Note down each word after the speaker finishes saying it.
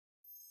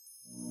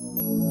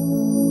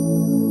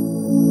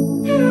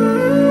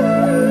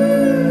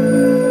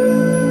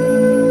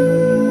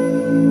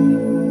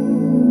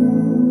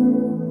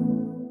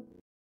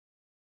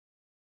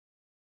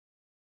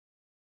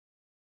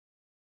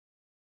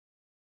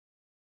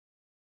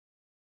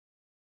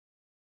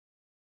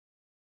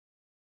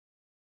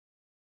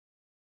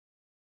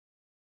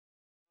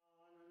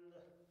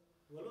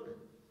बोलो ना।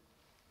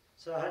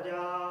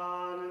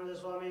 सहजानंद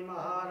स्वामी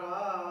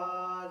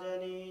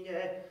महाराजनी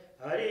जय,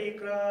 हरि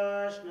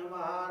कृष्ण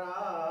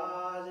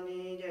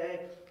महाराजनी जय,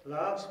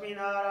 लक्ष्मी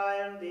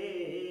नारायण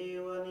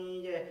देवनी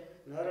जय,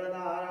 नर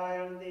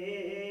नारायण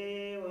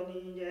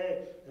देवनी जय,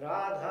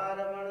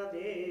 राधारमण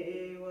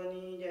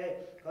देवनी जय,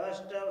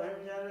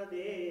 कष्टभंजन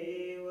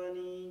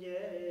देवनी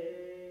जय,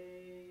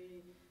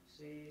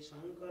 श्री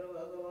शंकर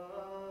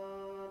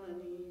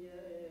भगवानी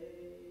जय।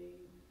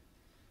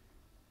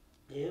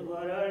 हे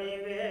वरणी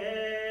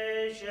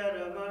वेश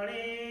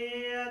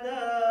रमणीय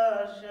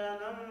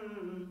दर्शनम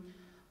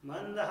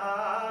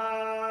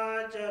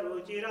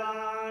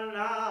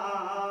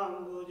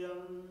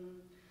मंदाचरुचिरान्नाम्बुजं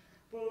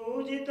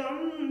पूजितं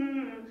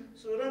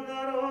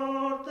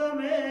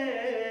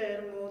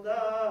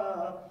सुरनरोत्तमेर्मुदा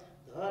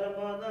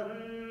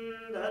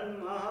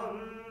धर्मनन्दनमहं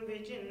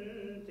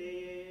विचिन्ते।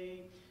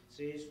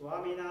 श्री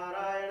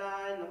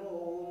स्वामिनारायणाय नमो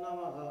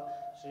नमः,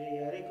 श्री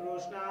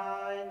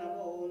हरिकृष्णाय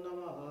नमो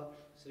नमः,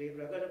 श्री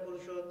प्रकट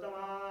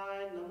पुरुषोत्तमाय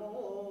नमो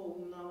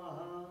नमः।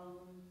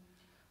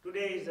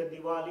 Today is the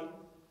Diwali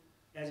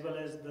as well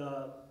as the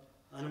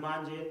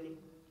Hanuman Jayanti,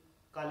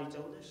 Kali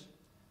Chaudash,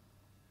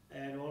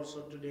 and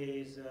also today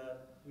is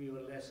we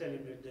will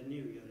celebrate the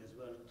New Year as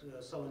well,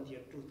 7th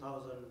year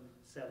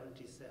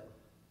 2077.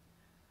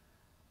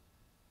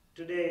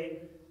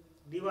 Today,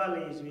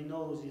 Diwali, as we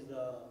know, is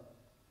the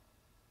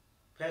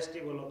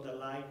festival of the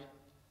light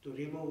to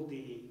remove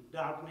the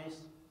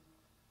darkness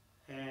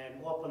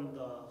and open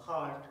the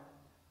heart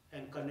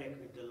and connect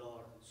with the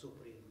Lord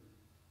Supreme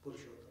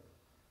Purushottam.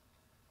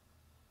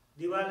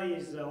 Diwali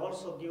is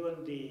also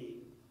given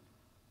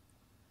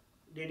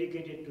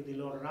dedicated to the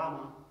Lord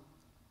Rama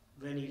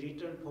when he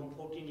returned from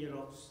 14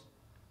 years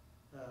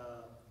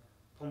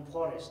from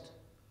forest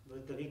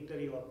with the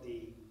victory of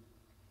the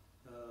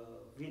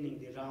winning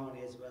the Ravan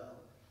as well.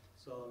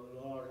 So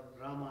Lord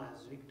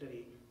Rama's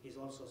victory is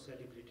also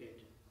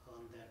celebrated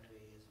on that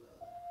way as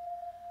well.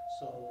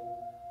 So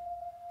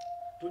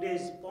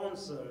today's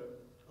sponsor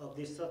of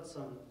this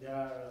satsang, there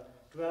are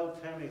 12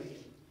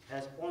 families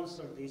has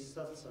sponsored this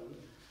satsang,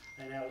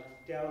 and I'll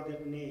tell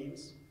their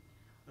names.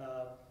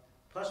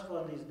 First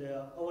one is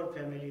our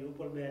family,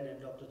 Rupal Ben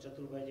and Dr.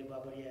 Chaturbaji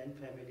Babaria and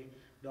family,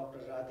 Dr.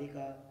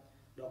 Radhika,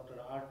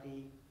 Dr.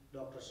 Arti,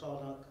 Dr.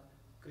 Sonak,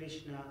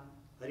 Krishna,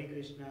 Hari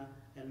Krishna,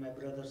 and my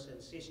brothers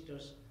and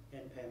sisters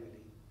and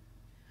family.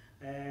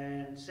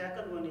 And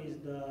second one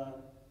is the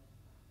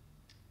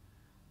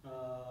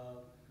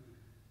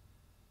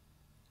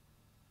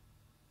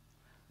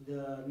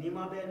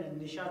Nima Ben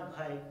and Nishad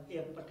Bhai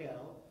A.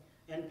 Patel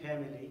and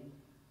family,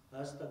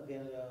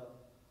 their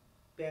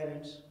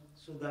parents,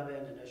 Sudha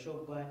Ben and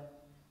Ashok Bhai,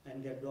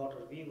 and their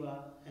daughter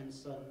Viva and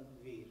son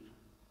Veer.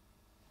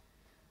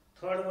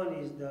 Third one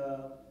is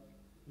the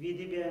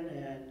Vidhi Ben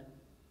and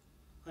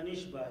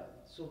Anish Bhai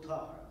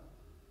Suthar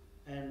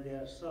and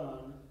their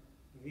son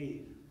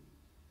Veer.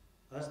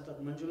 Hastak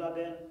Manjula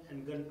Ben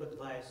and Ganpat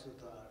Bhai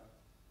Suthar.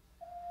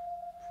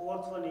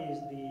 Fourth one is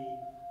the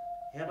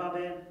Hema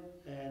Ben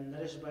and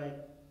Naresh Bhai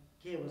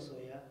K.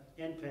 Vasoya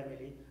and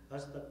family,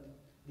 Hastak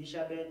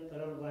Disha Ben,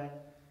 Taral Bhai,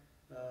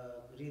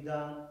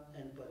 Ridan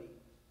and Pari.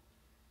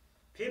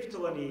 Fifth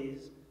one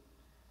is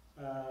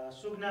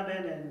Sugna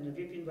Ben and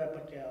Vipin Bhai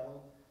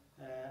Patel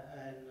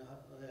and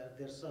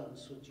their son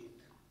Sujit.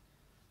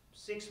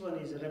 Sixth one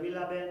is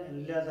Ramila Ben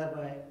and Liladhar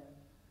Bhai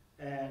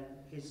and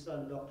his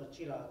son Dr.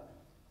 Chirag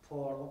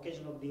for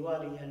occasion of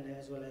Diwali and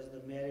as well as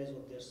the marriage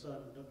of their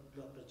son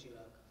Dr.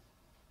 Chirag.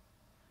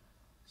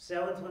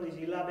 Seventh one is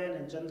Ilaben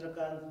and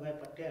Chandrakant Bhai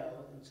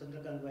Patel and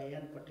Chandrakant Bhai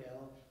N.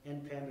 Patel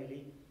and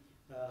family,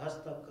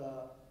 Hastak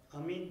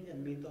Amit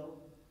and Mito,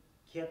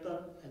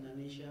 Khetan and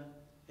Anisha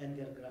and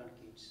their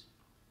grandkids.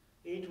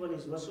 Eighth one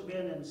is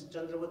Vasuben and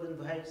Chandravadan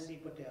Bhai C.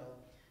 Patel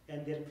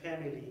and their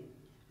family,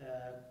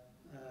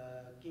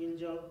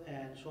 Kinjal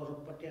and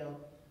Saurabh Patel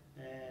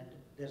and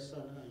their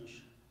son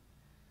Ansh.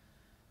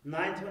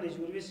 Ninth one is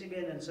Urvisi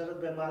Ben and Sarad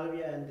Bhai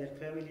Malavia and their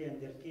family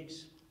and their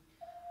kids.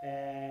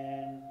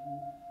 And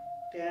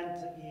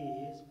 10th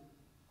is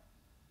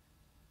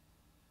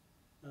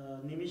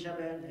Nimisha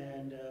Ben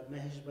and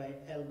Mahesh Bhai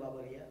L.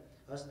 Babaria,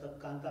 Hastak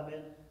Kanta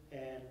Ben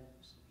and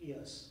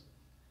Yes.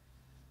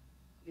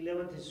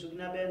 11th is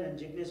Sugna Ben and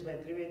Jignesh Bhai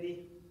Trivedi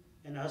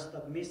and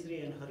Hastak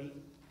Misri and Hari.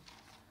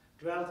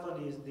 12th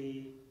one is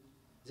the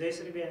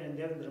Jaisri Ben and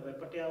Devendra Bhai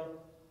Patel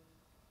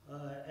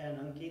and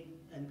Ankit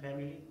and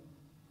family.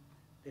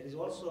 There is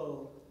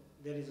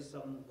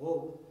some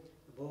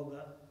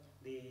Bhoga,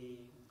 the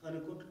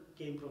Anukut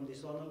came from the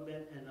Sonal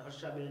Ben and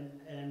Harsha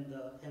Ben and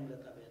the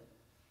Hemlata Ben.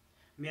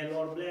 May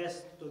Lord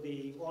bless to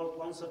the all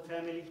sponsor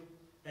family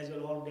as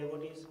well all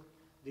devotees.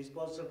 The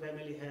sponsor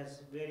family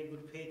has very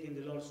good faith in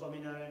the Lord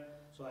Swaminarayan,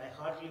 so I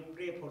heartily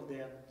pray for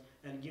them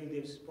and give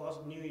them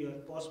New Year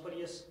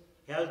prosperous,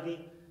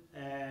 healthy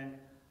and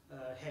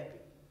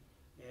happy.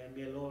 And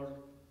may Lord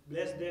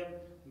bless them.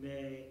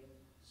 May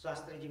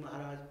Shastri Ji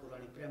Maharaj,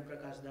 Purani Prem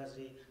Prakash Das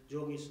Ji,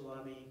 Jogi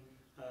Swami,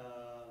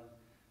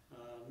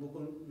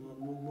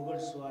 Mughal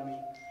Swami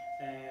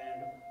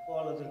and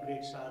all other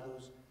great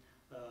sadhus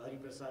Hari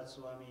Prasad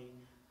Swami.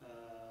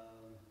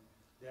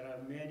 There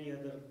are many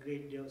other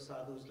great Dev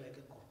sadhus like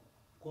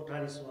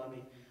Kothari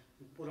Swami,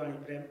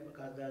 Purani Prem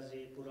Prakash Das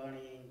Ji,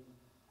 Purani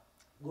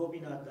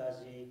Gopinath Das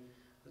Ji,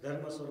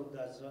 Dharma Swarup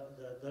Das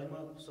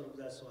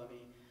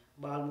Swami,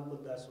 Bal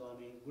Mukund Das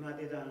Swami,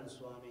 Gunatedanand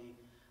Swami,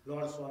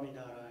 Lord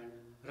Swaminarayan,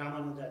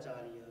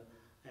 Ramanujacharya,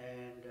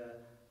 and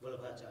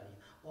Vallabhacharya.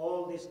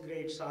 All these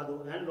great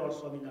sadhu and Lord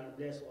Swaminarayan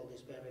bless all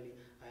this family.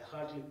 I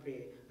heartily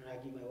pray and I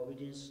give my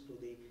obedience to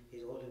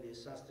His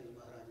Holiness Shastriji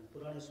Maharaj and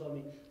Purani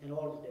Swami and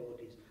all the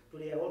devotees.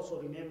 Today I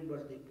also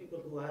remember the people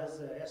who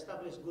has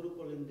established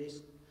Gurukul in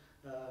this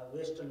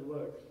Western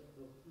world.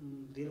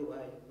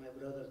 Dhirubhai, my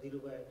brother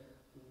Dhirubhai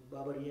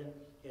Babaria,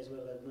 as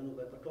well as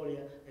Manubhai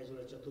Patolia, as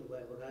well as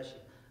Chaturbhai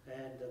Bagasia,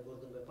 and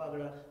Gurdunbhai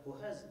Pagada, who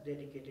has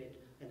dedicated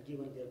and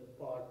given their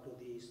part to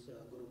this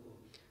Gurukul.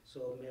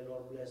 So may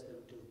Lord bless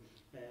them too.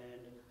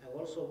 And I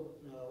also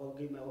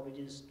give my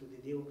obedience to the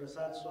Deva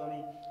Prasad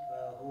Swami,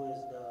 who is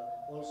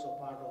also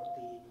part of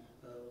the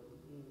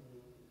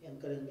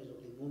encouragement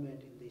of the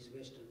movement in this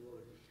Western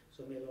world.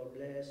 So may Lord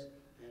bless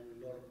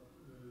and Lord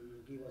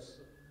give us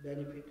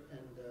benefit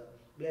and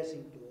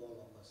blessing to all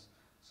of us.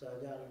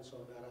 Sahajanand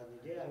Swami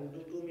Maharaj, I will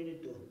do 2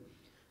 minute tune.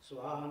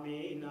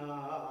 Swami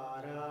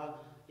Narayana,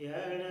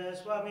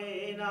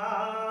 Swami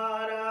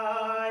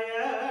Narayana,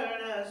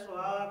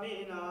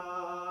 Swami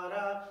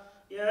Narayana,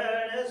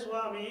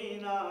 Swami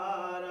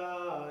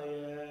Narayana,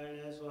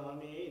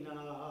 Swami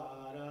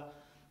Narayana,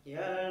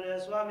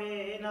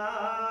 Swami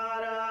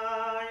Narayana,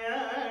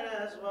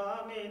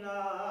 Swami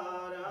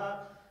Narayana,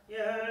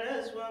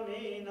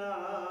 Swami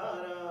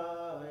Narayana,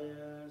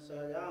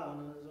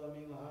 Sahajanand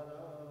Swami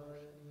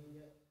Maharaj.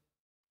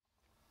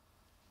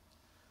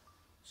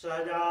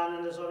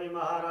 Sahajanand Swami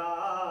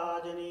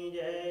Maharaj Ni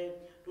Jai.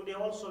 Today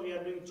also we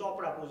are doing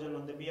Chopra Pujan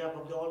on the behalf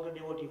of all the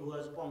devotee who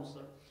has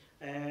sponsored.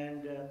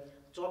 And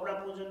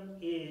Chopra Pujan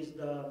is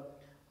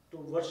to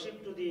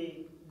worship to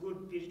the good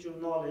spiritual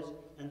knowledge.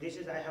 And this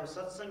is, I have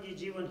Satsangi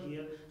Jivan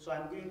here. So I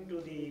am going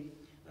to the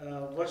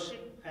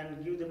worship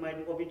and give my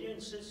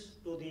obediences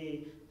to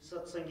the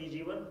Satsangi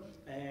Jivan.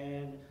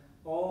 And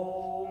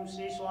Om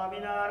Sri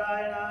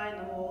Swaminarayan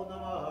Namo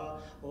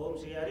Namaha, Om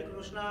Sri Hari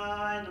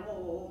Krishnaya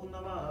Namo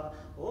Namaha,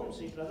 Om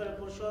Sri Pragar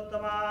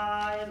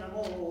Purushottamaya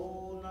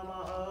Namo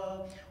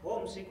Namaha,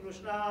 Om Sri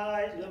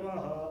Krishnaya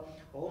Namaha,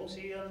 Om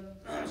Sri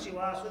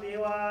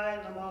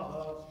Vasudevaya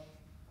Namaha,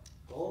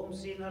 Om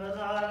Sri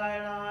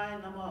Naranarayanaya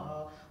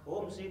Namaha,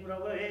 Om Sri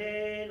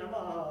Prabhave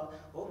Namaha,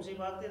 Om Sri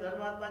Bhakti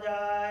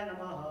Dharmatmajaya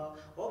Namaha,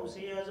 Om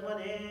Sri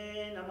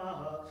Ajmane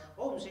Namaha,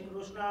 Om Sri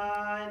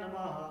Krishnaya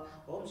Namaha,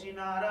 Om Sri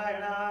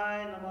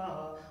Narayanaya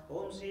Namaha,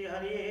 Om Sri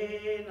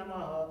Hari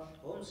Namaha,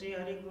 Om Sri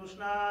Hari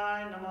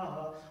Krishnaya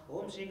Namaha,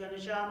 Om Sri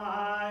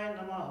Ganeshamaya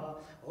Namaha,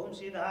 Om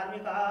Sri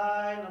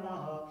Dharmikaya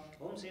Namaha,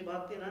 Om Sri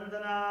Bhakti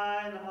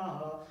Nandanaya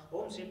Namaha,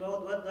 Om Sri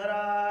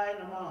Baudhvadharaya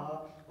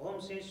Namaha, Om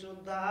Sri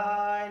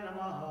Shuddhaya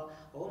Namaha,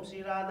 Om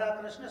Sri Radha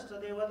Krishna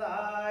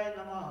Devadaya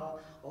Namaha,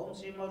 Om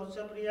Sri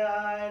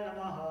Marutsapriyaya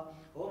Namaha,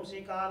 Om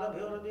Sri Kala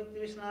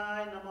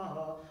Bhyorviktishnaya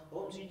Namaha,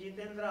 Om Sri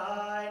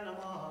Jitendraya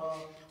Namaha,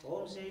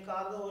 Om Sri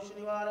Kadosh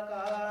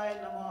Nivarakaya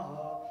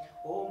Namaha,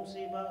 Om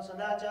Sri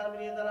Sadachar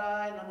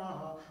Priyadharaya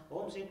Namaha,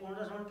 Om Sri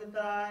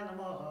Purnasmankitaya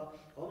Namaha,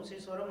 Om Sri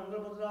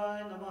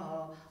Swaramangalputraya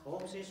Namaha,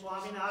 Om Sri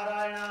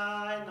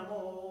Swaminarayanaya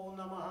Namo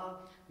Namaha.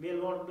 May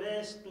Lord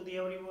bless to the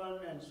everyone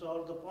and so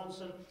all the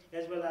sponsor,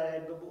 as well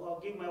as I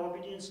give my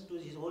obedience to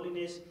His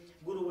Holiness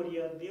Guru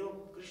Varya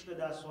Dev Krishna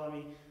Das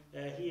Swami.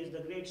 He is the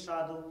great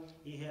sadhu.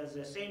 He has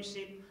a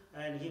saintship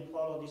and he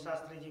followed the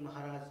Shastriji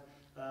Maharaj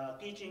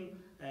teaching,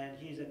 and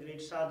he is a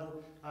great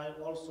sadhu. I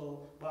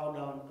also bow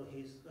down to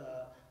his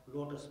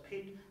lotus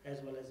feet,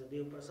 as well as the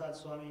Dev Prasad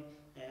Swami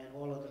and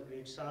all other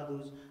great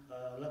sadhus,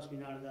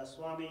 Lakshminarayan Das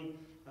Swami,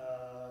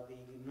 the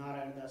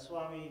Narayan Das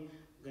Swami,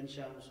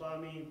 Ghanshyam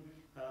Swami,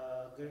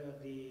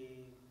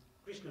 the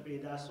Krishna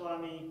Priya Das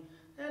Swami,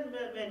 and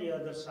many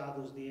other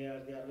sadhus there.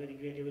 They are very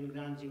great, even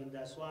Granjivan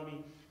Das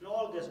Swami, and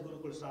all these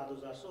Gurukul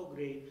sadhus are so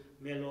great.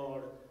 May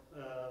Lord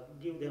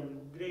give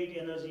them great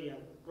energy and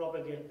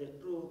propagate the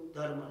true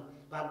Dharma,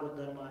 Bhagavad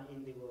Dharma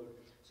in the world.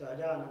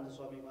 Sahajananda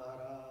Swami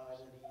Maharaj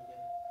Ni Jai.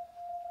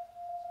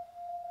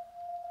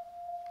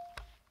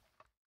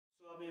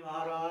 Swami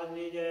Maharaj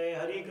Ni Jai,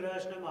 Hari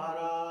Krishna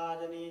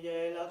Maharaj Ni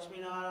Jai,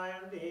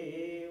 Lakshminarayan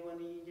Deva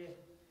Ni Jai.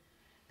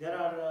 There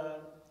are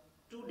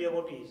two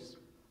devotees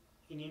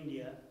in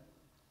India.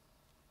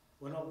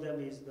 One of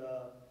them is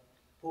the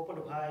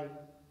Popat Bhai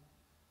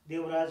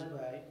Devraj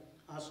Bhai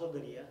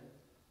Asodariya,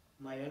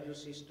 my elder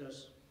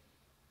sister's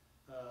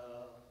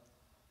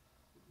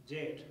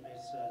Jet,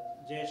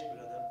 Jet's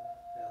brother,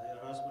 her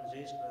husband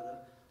Jet's brother,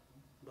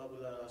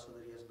 Babula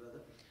Asodariya's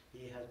brother.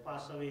 He has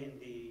passed away in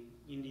the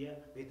India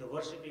with the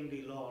worshipping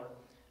the Lord,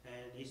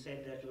 and he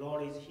said that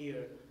Lord is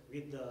here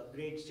with the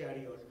great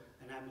chariot,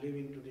 and I'm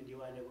living to the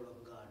divine abode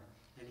of God.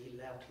 And he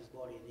left his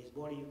body, and his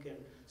body you can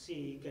see,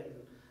 he can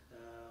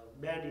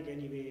bend it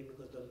anyway,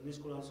 because the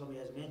Niskula Swami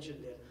has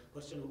mentioned that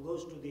person who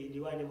goes to the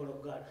divine abode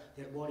of God,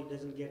 their body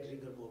doesn't get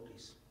rigor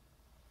mortis.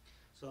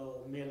 So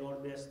may Lord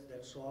bless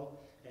that soul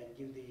and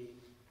give the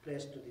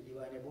place to the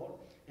divine abode.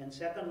 And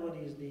second one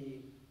is the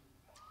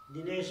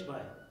Dinesh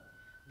Bhai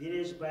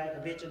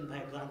Abhechan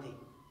Bhai Gandhi,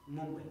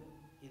 Mumbai,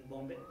 in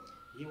Bombay.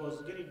 He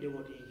was great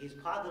devotee. His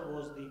father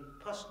was the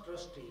first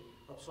trustee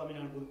of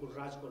Swaminarayan Gurukul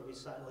Rajkot with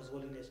His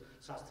Holiness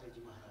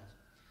Shastriji Maharaj.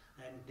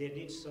 And they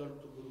did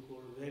serve to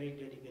Gurukul very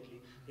dedicatedly,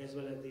 as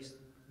well as this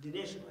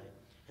Dinesh Bhai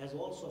has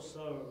also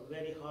served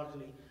very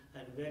heartily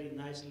and very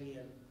nicely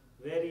and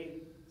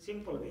very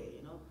simple way,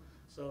 you know.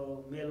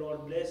 So may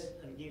Lord bless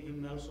and give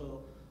him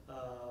also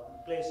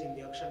place in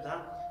the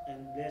Akshardham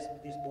and bless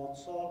this both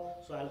soul.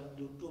 So I'll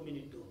do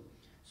 2-minute too.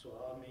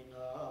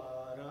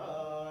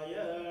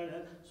 Swaminarayan,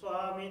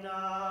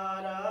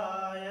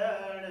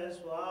 Swaminarayan,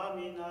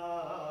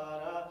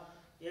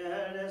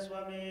 Swaminarayan,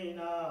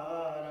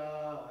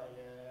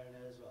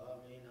 Swaminarayan,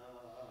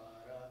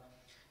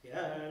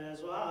 Swaminarayan,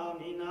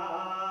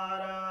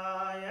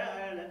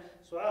 Swaminarayan,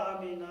 Swaminarayan,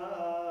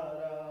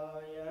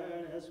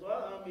 Swaminarayan,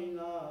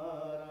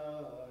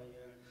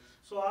 Swaminarayan,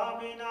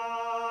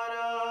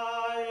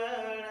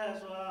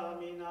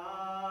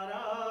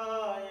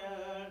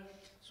 Swaminarayan,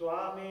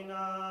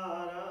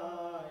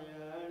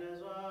 Swaminarayan,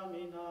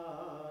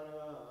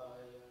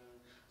 Swaminarayan,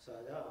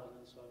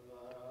 Sadanand Swami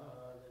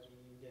Maharaj Ki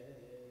Jai.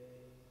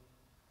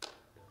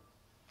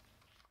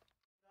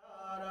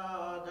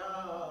 Radha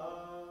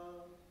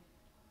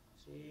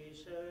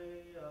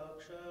Shishay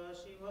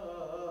Akshasi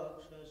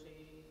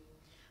Vakshasi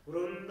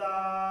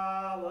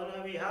Vrindavana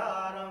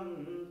Viharam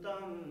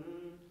Tam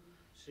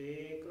Shri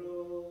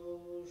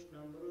Krishna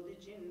Mrudi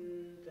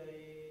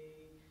Chintai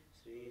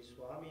Shri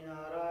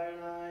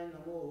Swaminarayanay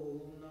Namo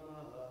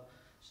Namaha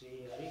Shri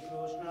Hari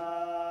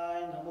Krishnay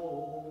Namo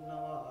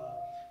Namaha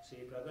Shri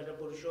Pragata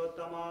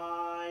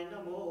Purushottamay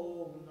Namo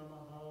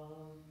Namaha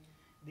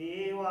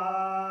Deva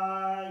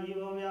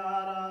Iva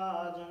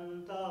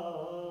Vyarajanta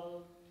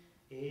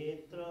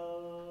Etra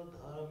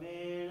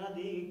Dharmena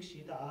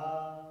Dikshita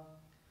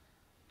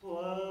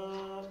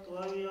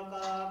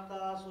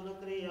Tvayakarta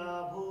Surakriya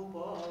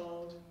Bhupa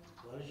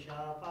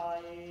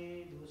Varshapaye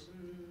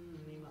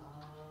Dusanima.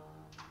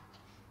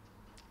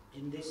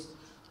 In this,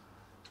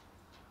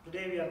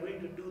 today we are going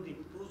to do the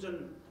pujan,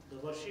 the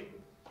worship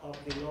of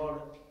the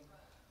Lord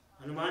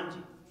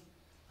Hanumanji.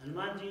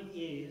 Hanumanji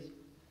is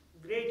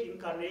great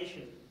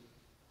incarnation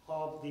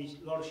of the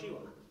Lord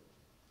Shiva,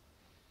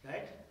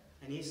 right?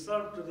 And he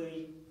served to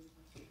the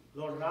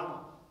Lord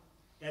Rama,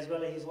 as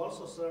well as he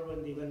also served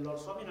when Lord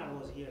Swaminarayan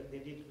was here. They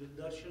did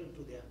darshan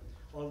to them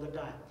all the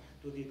time,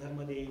 to the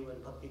Dharmadev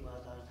and Bhakti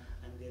Mata,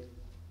 and they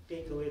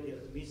take away their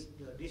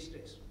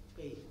distress,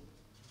 pain,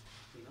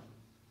 you know,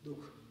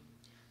 dukh.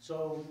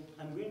 So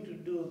I'm going to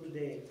do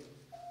today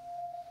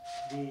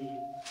the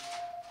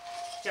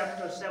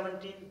chapter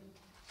 17,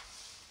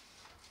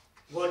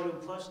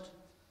 volume 1st,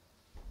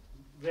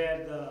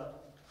 where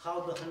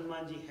how the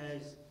Hanumanji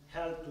has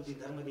helped to the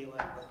Dharmadeva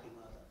and Bhakti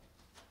Mata.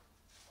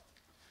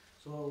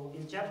 So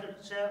in chapter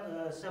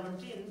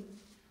 17,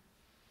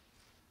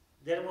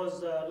 there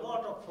was a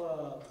lot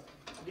of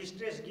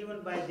distress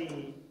given by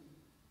the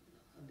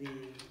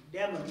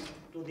demon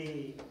to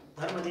the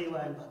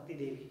Dharmadeva and Bhakti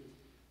Devi.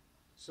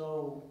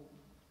 So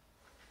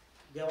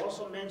they are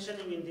also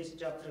mentioning in this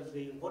chapter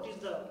what is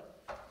the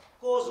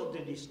cause of the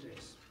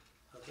distress,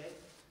 okay?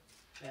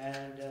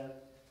 And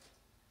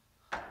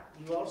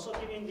you also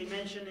giving the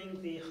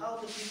mentioning how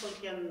the people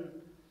can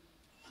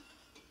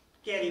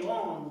carry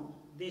on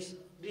this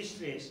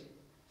distress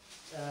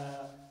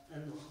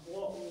and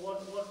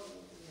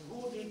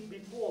who did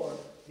before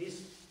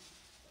this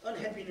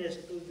unhappiness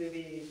to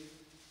be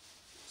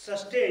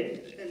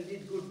sustained and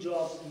did good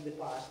jobs in the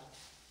past.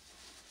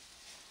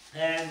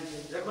 And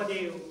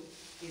Dharmadev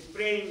is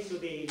praying to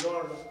the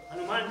Lord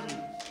Hanumanji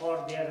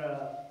for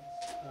their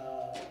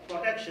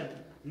protection,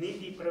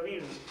 Niti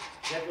Praveen.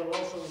 That will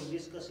also be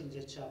discussed in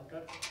this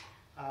chapter.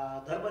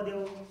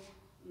 Dharmadev,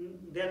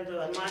 then the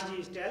Hanumanji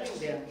is telling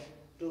them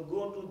to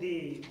go to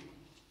the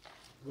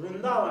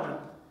Vrindavana,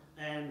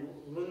 and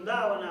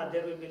Vrindavana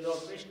there will be Lord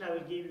Krishna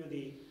will give you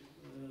the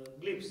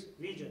glimpse,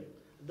 vision,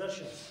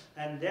 darshan,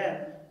 and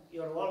then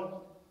your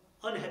all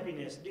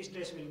unhappiness,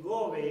 distress will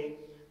go away,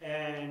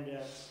 and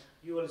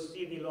you will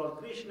see the Lord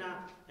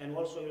Krishna, and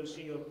also you will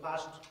see your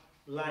past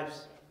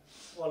lives,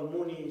 all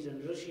munis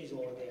and rishis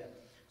over there.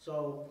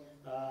 So,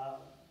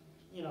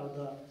 you know,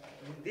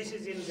 this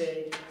is in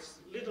the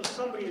little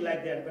summary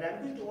like that, but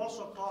I'm going to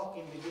also talk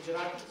in the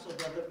Gujarati so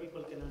that other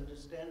people can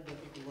understand, the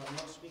people who are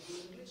not speaking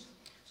English.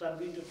 So I'm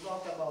going to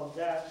talk about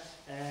that,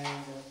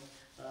 and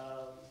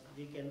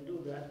we can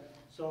do that.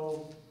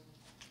 So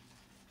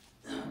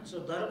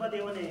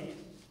ધર્મદેવને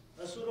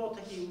અસુરો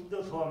થકી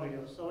ઉદ્ધવ થવા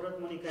મળ્યો. સૌરભ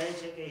મુનિ કહે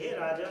છે કે હે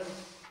રાજન,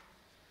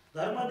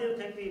 ધર્મદેવ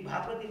થકી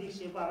ભાગવતી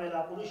દીક્ષે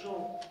પામેલા પુરુષો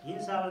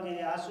હિંસા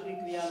વગેરે આસુરી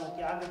ક્રિયાનો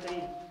ત્યાગ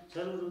કરી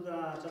સર્વરુદ્રના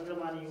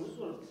ચંદ્રમાની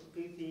ઉજ્જવળ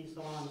કીર્તિ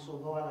સમાન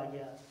શોભવા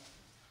લાગ્યા.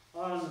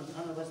 અન્ન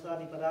ધન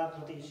વસ્ત્રાદિ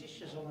પદાર્થોથી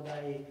શિષ્ય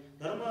સમુદાયે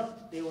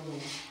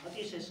ધર્મદેવનું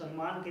અતિશય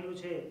સન્માન કર્યું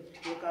છે.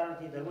 એ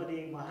કારણથી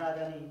ધર્મદેવ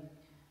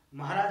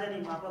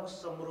મહારાજાની માફક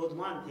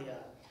સમરોધમાન થયા.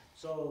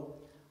 So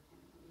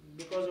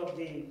because of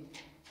the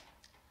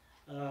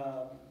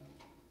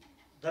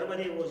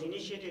Dharmadev was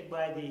initiated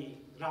by the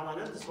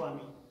Ramananda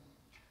Swami,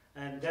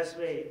 and that's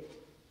why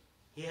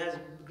he has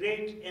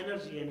great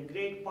energy and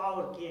great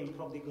power came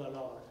from the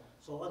Lord.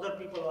 So other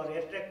people are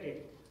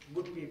attracted,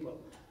 good people,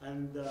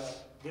 and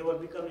they were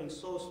becoming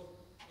so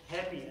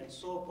happy and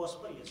so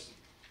prosperous.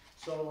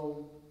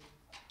 So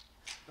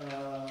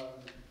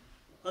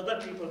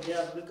other people, they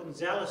have become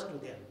jealous to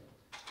them,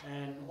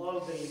 and all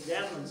the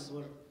demons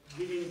were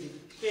giving the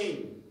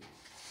pain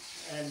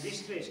and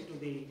distress to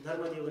the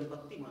Dharmadev and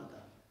Bhakti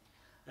Mata.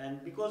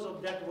 And because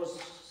of that was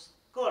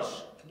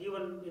curse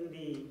given in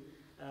the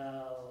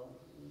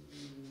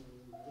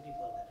what do you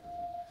call that?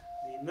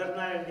 The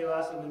Narnayan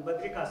Devasam in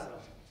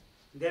Badrikasram.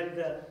 Then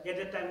at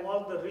that time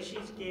all the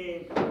rishis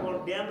came,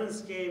 all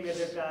demons came at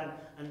that time,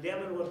 and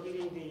demons were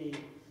giving the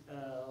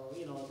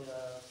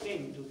the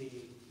pain to the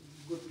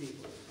good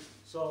people.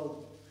 So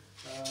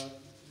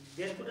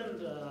they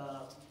couldn't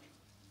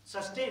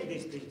sustain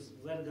these things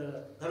when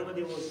the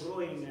Dharmadev was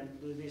growing and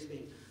doing these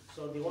things.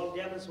 So the all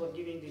demons were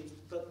giving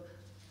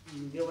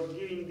they were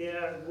giving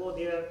go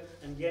there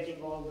and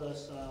getting all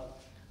this,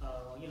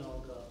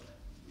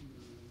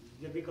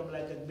 they become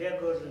like a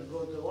beggars and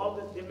go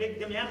to they make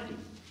them empty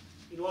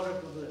in order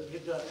to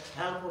with the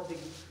help of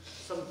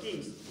some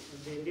kings,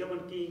 the demon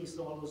kings,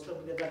 all those stuff,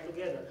 they got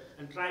together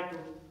and try to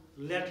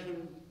let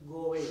him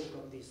go away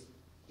from this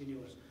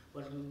universe.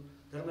 But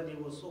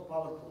Dharmadev was so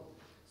powerful.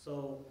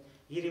 So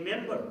he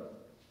remembered.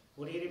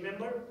 What he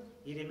remembered?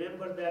 He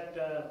remembered that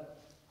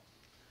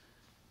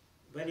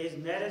when his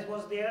marriage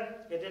was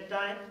there at that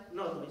time,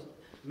 his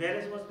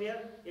marriage was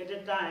there at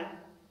that time,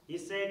 he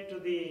said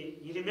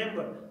he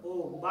remembered,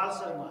 oh, Bal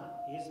Sarma,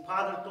 his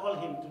father told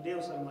him to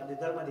Dev Sarma, the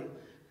Dharmadev,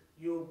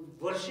 you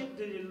worship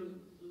the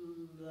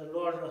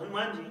Lord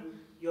Hanumanji,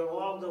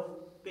 all the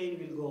pain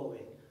will go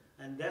away.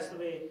 And that's the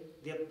way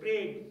they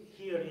prayed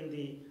here in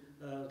the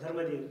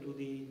Dharmadev to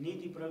the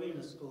Niti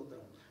Pravina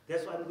Stotram.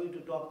 That's why I'm going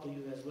to talk to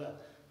you as well.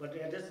 But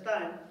at this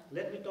time,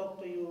 let me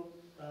talk to you,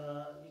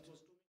 it was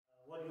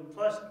volume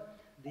first,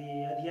 the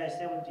Adhyay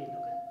 17. Okay?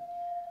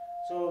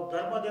 So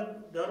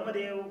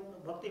Dharmadev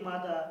Bhakti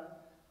Mata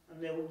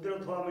ને ઉપદ્રવ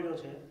થવા મળ્યો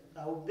છે.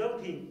 આ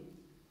ઉપદ્રવથી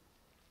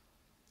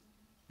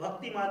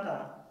ભક્તિ માતા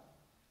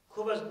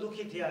ખૂબ જ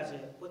દુઃખી થયા છે.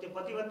 પોતે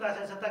પતિવ્રતા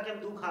છે છતાં કેમ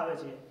દુઃખ આવે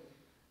છે?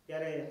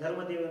 ત્યારે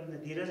ધર્મદેવ એમને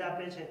ધીરજ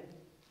આપે છે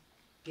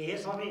કે હે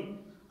સ્વામી,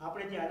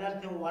 આપણે ત્યાં અનાજ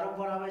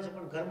વારંવાર આવે છે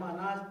પણ ઘરમાં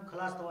અનાજ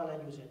ખલાસ થવા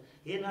લાગ્યું છે.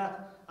 હે નાથ,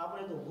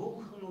 આપણે તો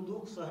ભૂખનું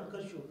દુઃખ સહન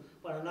કરશું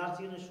પણ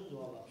અનાર્થીઓને શું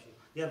જવાબ આપશું?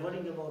 They are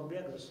worrying about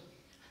બેગર્સ.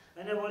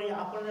 અને વળી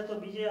આપણને તો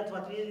બીજે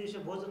અથવા ત્રીજે દિવસે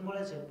ભોજન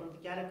મળે છે, પણ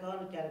ક્યારેક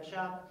અન્ન, ક્યારેક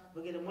શાક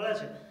વગેરે મળે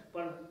છે,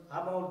 પણ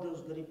અબાઉટ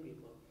ધોઝ ગરીબ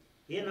પીપલ.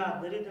 એ ના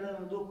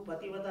દરિદ્રનું દુઃખ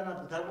પતિવ્રતાના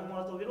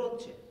ધર્મમાં તો વિરોધ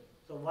છે.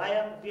 તો why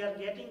we are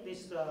getting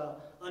this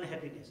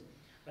અનહેપીનેસ.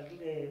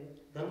 એટલે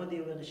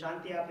ધર્મદેવ એને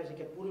શાંતિ આપે છે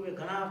કે પૂર્વે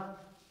ઘણા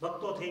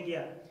ભક્તો થઈ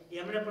ગયા,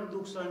 એમણે પણ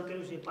દુઃખ સહન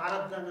કર્યું છે,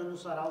 પ્રારબ્ધના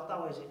અનુસાર આવતા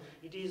હોય છે.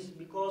 It is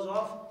because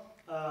of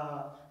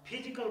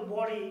physical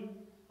body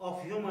of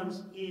humans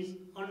is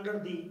under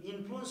the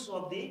influence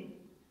of the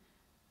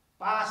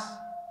past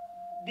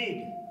deed,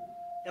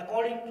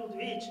 according to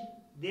which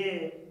they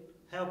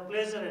have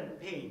pleasure and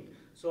pain.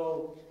 So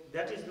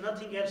that is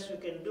nothing else you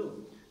can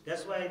do.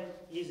 That's why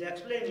he is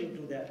explaining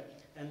to that,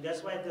 and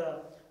that's why the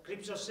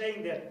scripture saying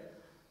that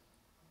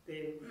the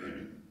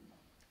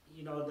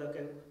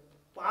the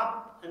pap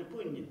and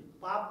punya.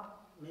 Pap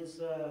means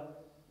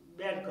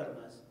bad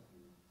karmas.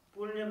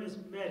 Punya means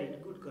merit,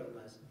 good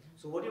karmas.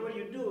 So whatever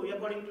you do,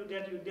 according to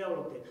that you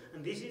develop it.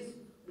 And this is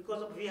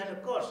because we had a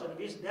curse, and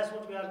that's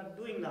what we are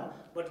doing now.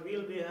 But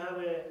we'll have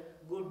a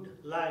good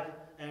life,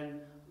 and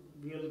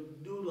we'll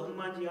do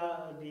Hanumanji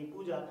the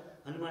puja.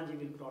 Hanumanji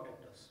will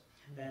protect us,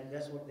 and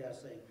that's what they are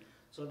saying.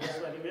 So that's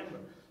why remember,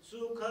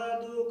 Sukha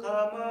Dukha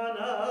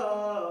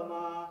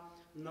Manama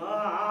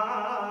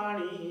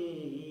Nani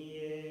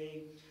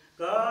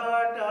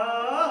Kata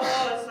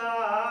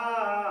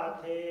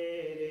Sathe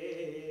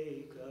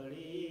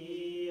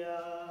Kadiya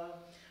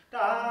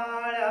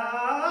Taya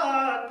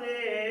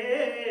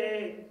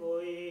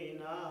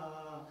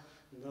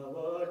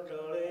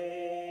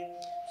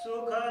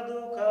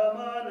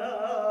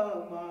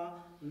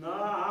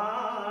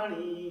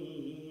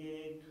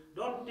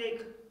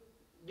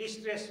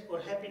distress or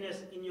happiness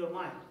in your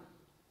mind,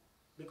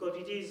 because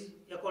it is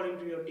according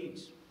to your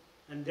deeds,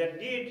 and that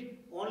deed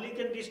only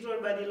can be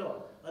destroyed by the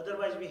Lord.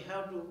 Otherwise we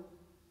have to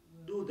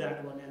do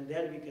that one, and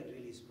then we can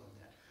release from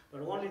that.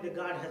 But only the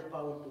God has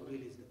power to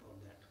release from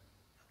that.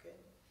 Okay.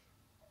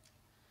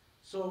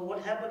 So what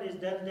happened is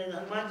that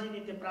Hanumanji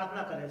ni te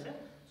પ્રાર્થના કરે છે.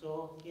 So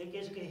એ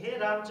કહે છે કે હે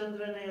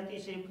રામચંદ્રને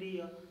અતિશય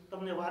પ્રિય,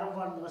 તમને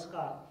વારંવાર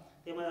નમસ્કાર.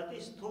 તેમાં અતિ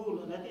સ્થૂળ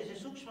અને અતિશય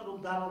સૂક્ષ્મ રૂપ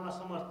ધારવામાં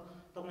સમર્થ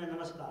તમને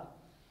નમસ્કાર.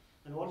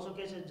 અને ઓલ્સો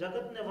કહે છે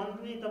જગતને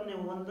વંદની તમને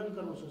હું વંદન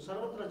કરું છું.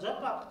 સર્વત્ર જપ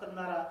પ્રાપ્ત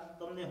કરનારા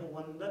તમને હું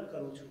વંદન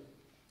કરું છું.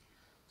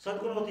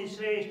 સદગુણોથી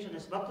શ્રેષ્ઠ અને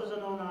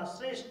ભક્તજનોના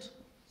શ્રેષ્ઠ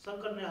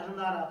સંકટને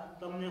હરનારા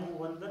તમને હું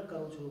વંદન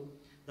કરું છું.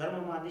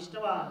 ધર્મમાં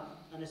નિષ્ઠવાન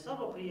અને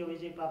સર્વપ્રિય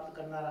વિજય પ્રાપ્ત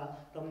કરનારા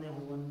તમને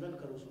હું વંદન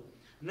કરું છું.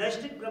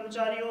 નૈષ્ઠિક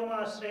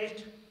બ્રહ્મચારીઓમાં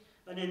શ્રેષ્ઠ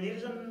અને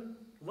નિર્જન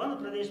વન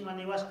પ્રદેશમાં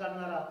નિવાસ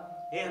કરનારા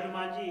હે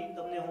હનુમાનજી,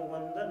 તમને હું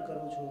વંદન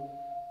કરું છું.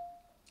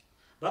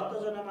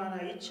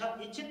 ભક્તજનોમાંના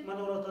ઈચ્છિત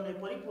મનોરથોને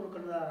પરિપૂર્ણ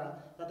કરનારા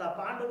તથા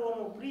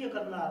પાંડવોનું પ્રિય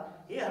કરનાર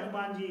હે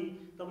હનુમાનજી,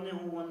 તમને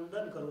હું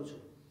વંદન કરું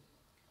છું.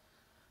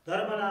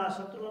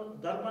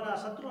 ધર્મના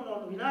શત્રુનો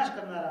વિનાશ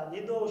કરનારા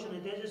નિર્દોષ અને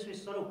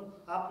તેજસ્વી સ્વરૂપ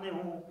આપને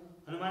હું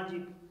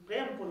હનુમાનજી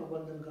પ્રેમપૂર્વક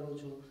વંદન કરું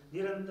છું.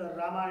 નિરંતર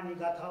રામાયણની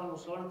ગાથાઓનું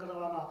શ્રવણ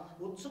કરવામાં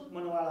ઉત્સુક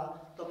મનવાળા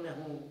તમને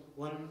હું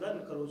વંદન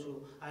કરું છું.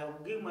 I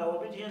give my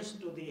obedience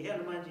to thee, હે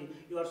Hanumanji.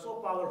 You are so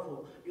powerful,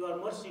 you are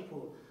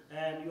merciful,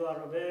 and you are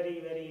a very,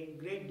 very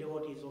great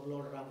devotees of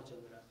Lord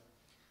Ramachandra,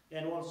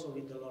 and also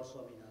with the Lord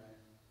Swaminarayan.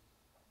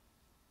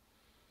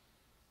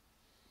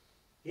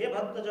 હે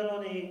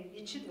ભક્તજનોને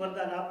ઈચ્છિત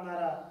વરદાન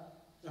આપનારા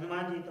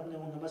હનુમાનજી, તમને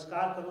હું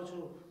નમસ્કાર કરું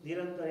છું.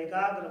 નિરંતર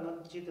એકાગ્ર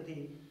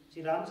ચિત્તથી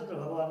શ્રી રામચંદ્ર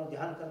ભગવાનનું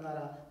ધ્યાન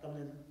કરનારા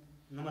તમને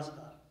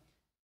નમસ્કાર.